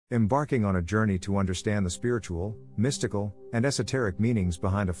Embarking on a journey to understand the spiritual, mystical, and esoteric meanings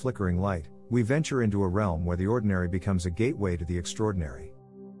behind a flickering light, we venture into a realm where the ordinary becomes a gateway to the extraordinary.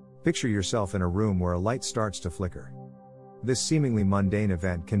 Picture yourself in a room where a light starts to flicker. This seemingly mundane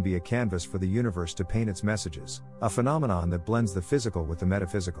event can be a canvas for the universe to paint its messages, a phenomenon that blends the physical with the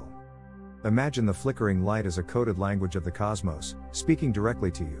metaphysical. Imagine the flickering light as a coded language of the cosmos, speaking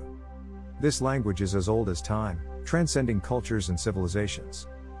directly to you. This language is as old as time, transcending cultures and civilizations.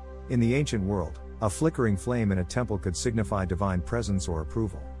 In the ancient world, a flickering flame in a temple could signify divine presence or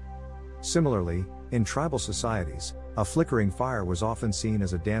approval. Similarly, in tribal societies, a flickering fire was often seen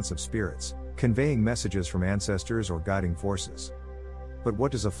as a dance of spirits, conveying messages from ancestors or guiding forces. But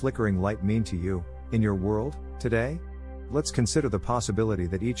what does a flickering light mean to you, in your world, today? Let's consider the possibility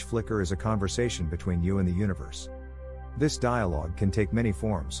that each flicker is a conversation between you and the universe. This dialogue can take many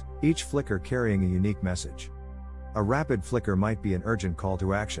forms, each flicker carrying a unique message. A rapid flicker might be an urgent call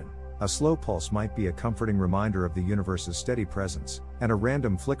to action, a slow pulse might be a comforting reminder of the universe's steady presence, and a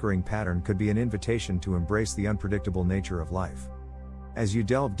random flickering pattern could be an invitation to embrace the unpredictable nature of life. As you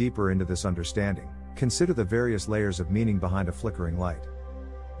delve deeper into this understanding, consider the various layers of meaning behind a flickering light.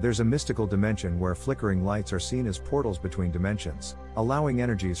 There's a mystical dimension where flickering lights are seen as portals between dimensions, allowing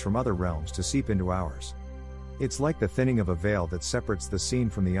energies from other realms to seep into ours. It's like the thinning of a veil that separates the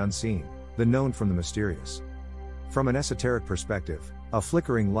seen from the unseen, the known from the mysterious. From an esoteric perspective, a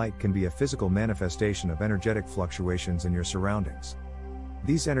flickering light can be a physical manifestation of energetic fluctuations in your surroundings.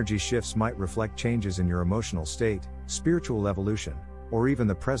 These energy shifts might reflect changes in your emotional state, spiritual evolution, or even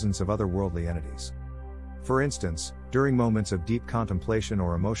the presence of otherworldly entities. For instance, during moments of deep contemplation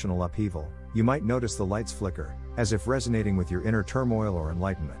or emotional upheaval, you might notice the lights flicker, as if resonating with your inner turmoil or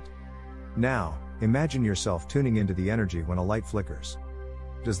enlightenment. Now, imagine yourself tuning into the energy when a light flickers.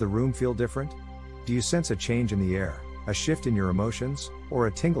 Does the room feel different? Do you sense a change in the air, a shift in your emotions, or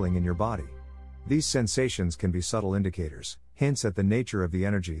a tingling in your body? These sensations can be subtle indicators, hints at the nature of the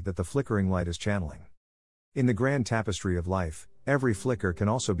energy that the flickering light is channeling. In the grand tapestry of life, every flicker can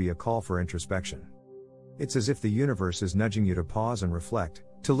also be a call for introspection. It's as if the universe is nudging you to pause and reflect,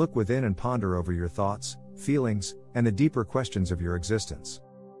 to look within and ponder over your thoughts, feelings, and the deeper questions of your existence.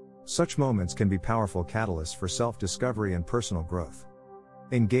 Such moments can be powerful catalysts for self-discovery and personal growth.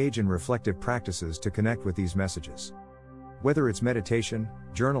 Engage in reflective practices to connect with these messages. Whether it's meditation,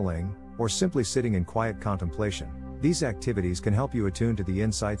 journaling, or simply sitting in quiet contemplation, these activities can help you attune to the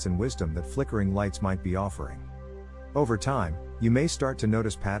insights and wisdom that flickering lights might be offering. Over time, you may start to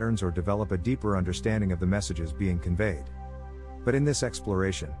notice patterns or develop a deeper understanding of the messages being conveyed. But in this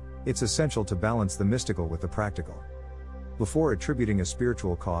exploration, it's essential to balance the mystical with the practical. Before attributing a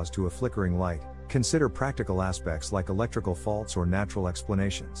spiritual cause to a flickering light, consider practical aspects like electrical faults or natural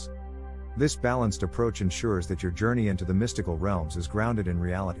explanations. This balanced approach ensures that your journey into the mystical realms is grounded in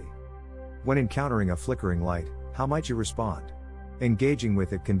reality. When encountering a flickering light, how might you respond? Engaging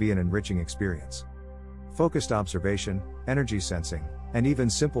with it can be an enriching experience. Focused observation, energy sensing, and even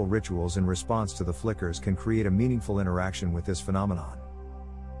simple rituals in response to the flickers can create a meaningful interaction with this phenomenon.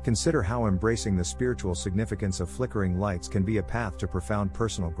 Consider how embracing the spiritual significance of flickering lights can be a path to profound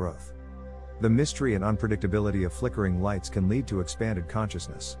personal growth. The mystery and unpredictability of flickering lights can lead to expanded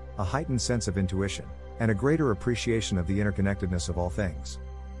consciousness, a heightened sense of intuition, and a greater appreciation of the interconnectedness of all things.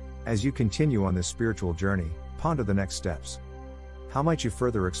 As you continue on this spiritual journey, ponder the next steps. How might you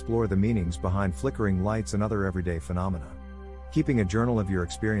further explore the meanings behind flickering lights and other everyday phenomena? Keeping a journal of your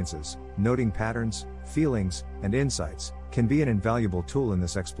experiences, noting patterns, feelings, and insights, can be an invaluable tool in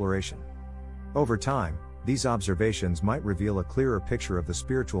this exploration. Over time, these observations might reveal a clearer picture of the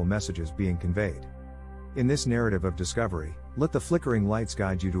spiritual messages being conveyed. In this narrative of discovery, let the flickering lights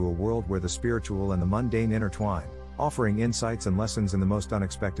guide you to a world where the spiritual and the mundane intertwine, offering insights and lessons in the most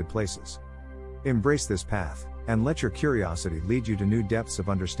unexpected places. Embrace this path, and let your curiosity lead you to new depths of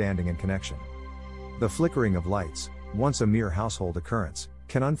understanding and connection. The flickering of lights, once a mere household occurrence,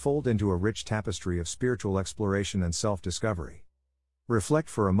 can unfold into a rich tapestry of spiritual exploration and self-discovery. Reflect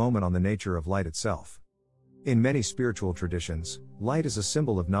for a moment on the nature of light itself. In many spiritual traditions, light is a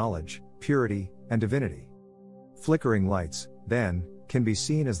symbol of knowledge, purity, and divinity. Flickering lights, then, can be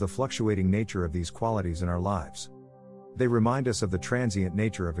seen as the fluctuating nature of these qualities in our lives. They remind us of the transient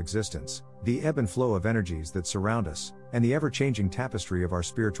nature of existence, the ebb and flow of energies that surround us, and the ever-changing tapestry of our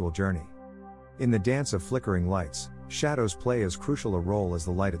spiritual journey. In the dance of flickering lights, shadows play as crucial a role as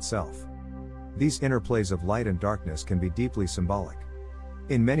the light itself. These interplays of light and darkness can be deeply symbolic.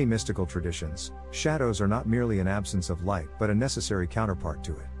 In many mystical traditions, shadows are not merely an absence of light but a necessary counterpart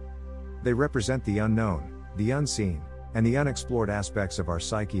to it. They represent the unknown, the unseen, and the unexplored aspects of our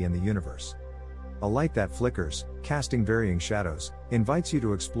psyche and the universe. A light that flickers, casting varying shadows, invites you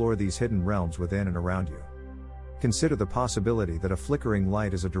to explore these hidden realms within and around you. Consider the possibility that a flickering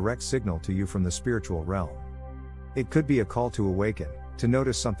light is a direct signal to you from the spiritual realm. It could be a call to awaken, to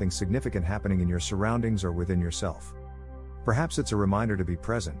notice something significant happening in your surroundings or within yourself. Perhaps it's a reminder to be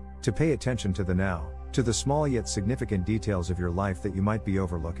present, to pay attention to the now, to the small yet significant details of your life that you might be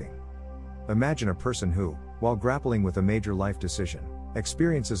overlooking. Imagine a person who, while grappling with a major life decision,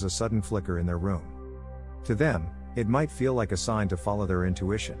 experiences a sudden flicker in their room. To them, it might feel like a sign to follow their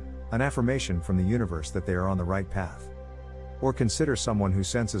intuition, an affirmation from the universe that they are on the right path. Or consider someone who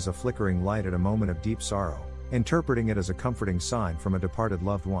senses a flickering light at a moment of deep sorrow, interpreting it as a comforting sign from a departed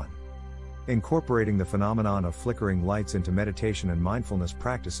loved one. Incorporating the phenomenon of flickering lights into meditation and mindfulness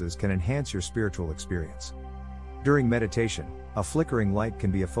practices can enhance your spiritual experience. During meditation, a flickering light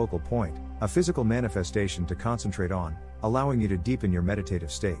can be a focal point, a physical manifestation to concentrate on, allowing you to deepen your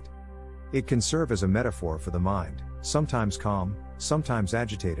meditative state. It can serve as a metaphor for the mind, sometimes calm, sometimes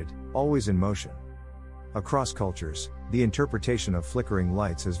agitated, always in motion. Across cultures, the interpretation of flickering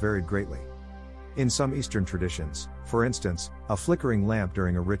lights has varied greatly. In some Eastern traditions, for instance, a flickering lamp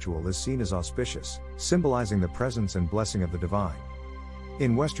during a ritual is seen as auspicious, symbolizing the presence and blessing of the divine.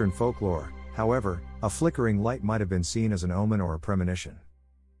 In Western folklore, however, a flickering light might have been seen as an omen or a premonition.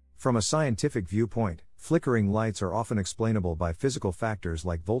 From a scientific viewpoint, flickering lights are often explainable by physical factors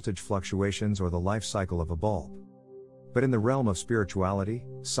like voltage fluctuations or the life cycle of a bulb. But in the realm of spirituality,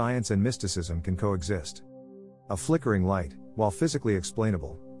 science and mysticism can coexist. A flickering light, while physically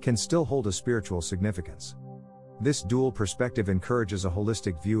explainable, can still hold a spiritual significance. This dual perspective encourages a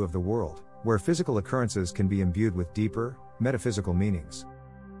holistic view of the world, where physical occurrences can be imbued with deeper, metaphysical meanings.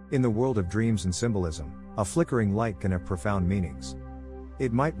 In the world of dreams and symbolism, a flickering light can have profound meanings.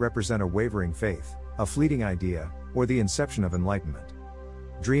 It might represent a wavering faith, a fleeting idea, or the inception of enlightenment.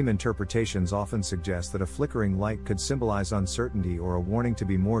 Dream interpretations often suggest that a flickering light could symbolize uncertainty or a warning to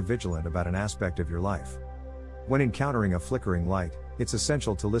be more vigilant about an aspect of your life. When encountering a flickering light, it's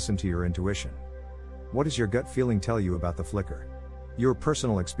essential to listen to your intuition. What does your gut feeling tell you about the flicker? Your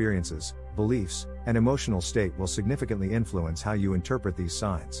personal experiences, beliefs, and emotional state will significantly influence how you interpret these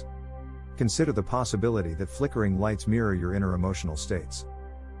signs. Consider the possibility that flickering lights mirror your inner emotional states.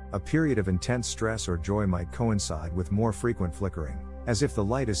 A period of intense stress or joy might coincide with more frequent flickering, as if the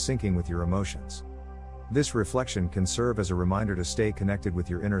light is syncing with your emotions. This reflection can serve as a reminder to stay connected with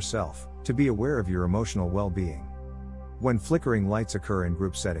your inner self, to be aware of your emotional well-being. When flickering lights occur in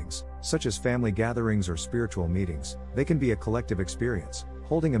group settings, such as family gatherings or spiritual meetings, they can be a collective experience,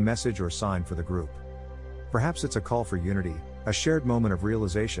 holding a message or sign for the group. Perhaps it's a call for unity, a shared moment of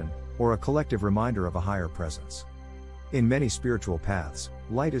realization, or a collective reminder of a higher presence. In many spiritual paths,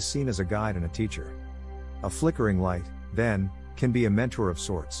 light is seen as a guide and a teacher. A flickering light, then, can be a mentor of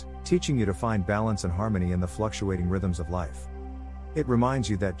sorts, teaching you to find balance and harmony in the fluctuating rhythms of life. It reminds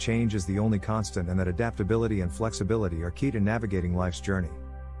you that change is the only constant and that adaptability and flexibility are key to navigating life's journey.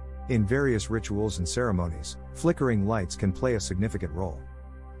 In various rituals and ceremonies, flickering lights can play a significant role.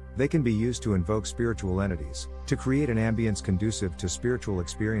 They can be used to invoke spiritual entities, to create an ambience conducive to spiritual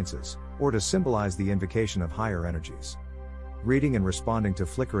experiences, or to symbolize the invocation of higher energies. Reading and responding to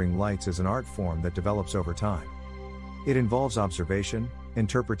flickering lights is an art form that develops over time. It involves observation,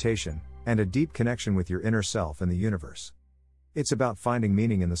 interpretation, and a deep connection with your inner self and the universe. It's about finding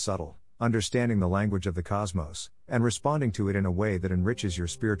meaning in the subtle, understanding the language of the cosmos, and responding to it in a way that enriches your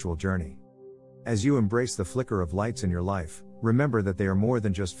spiritual journey. As you embrace the flicker of lights in your life, remember that they are more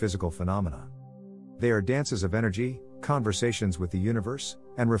than just physical phenomena. They are dances of energy, conversations with the universe,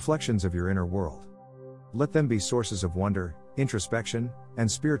 and reflections of your inner world. Let them be sources of wonder, introspection, and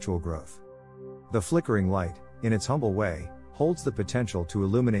spiritual growth. The flickering light, in its humble way, holds the potential to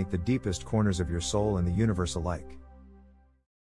illuminate the deepest corners of your soul and the universe alike.